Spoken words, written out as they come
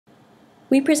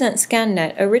We present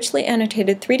ScanNet, a richly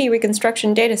annotated 3D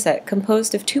reconstruction dataset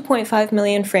composed of 2.5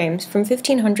 million frames from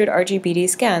 1,500 RGB-D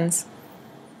scans.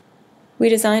 We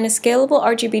design a scalable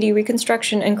RGB-D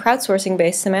reconstruction and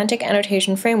crowdsourcing-based semantic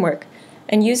annotation framework,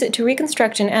 and use it to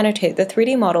reconstruct and annotate the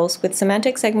 3D models with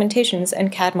semantic segmentations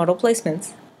and CAD model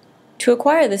placements. To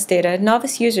acquire this data,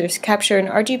 novice users capture an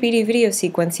RGB-D video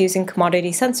sequence using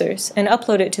commodity sensors and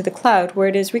upload it to the cloud where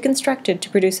it is reconstructed to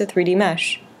produce a 3D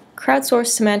mesh. Crowdsourced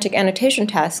semantic annotation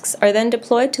tasks are then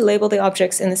deployed to label the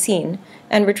objects in the scene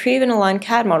and retrieve and align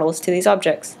CAD models to these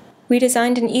objects. We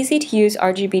designed an easy-to-use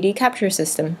RGB-D capture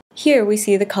system. Here we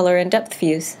see the color and depth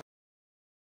views.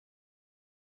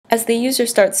 As the user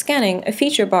starts scanning, a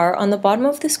feature bar on the bottom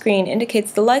of the screen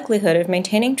indicates the likelihood of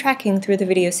maintaining tracking through the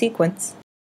video sequence.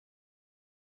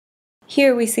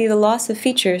 Here we see the loss of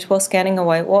features while scanning a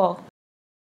white wall.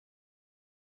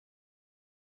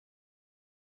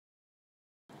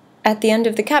 At the end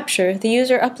of the capture, the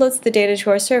user uploads the data to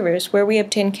our servers where we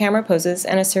obtain camera poses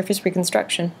and a surface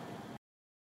reconstruction.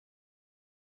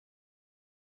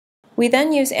 We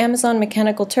then use Amazon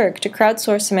Mechanical Turk to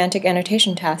crowdsource semantic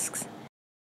annotation tasks.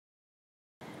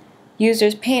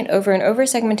 Users paint over and over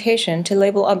segmentation to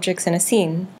label objects in a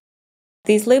scene.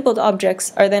 These labeled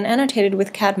objects are then annotated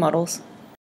with CAD models.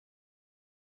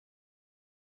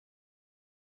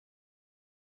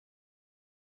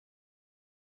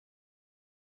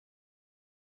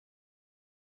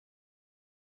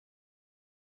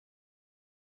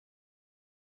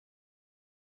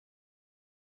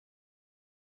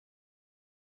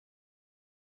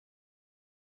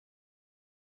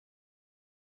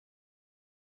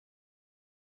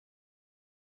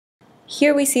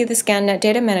 Here we see the ScanNet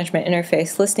data management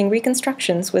interface listing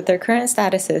reconstructions with their current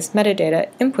statuses, metadata,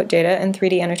 input data, and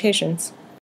 3D annotations.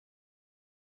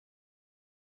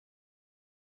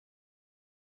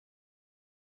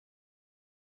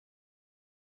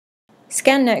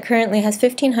 ScanNet currently has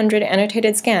 1,500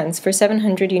 annotated scans for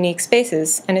 700 unique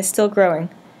spaces and is still growing.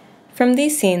 From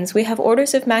these scenes, we have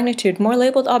orders of magnitude more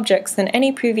labeled objects than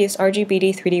any previous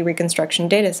RGB-D 3D reconstruction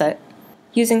dataset.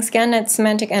 Using ScanNet's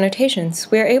semantic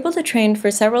annotations, we are able to train for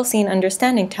several scene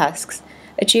understanding tasks,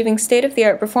 achieving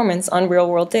state-of-the-art performance on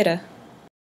real-world data.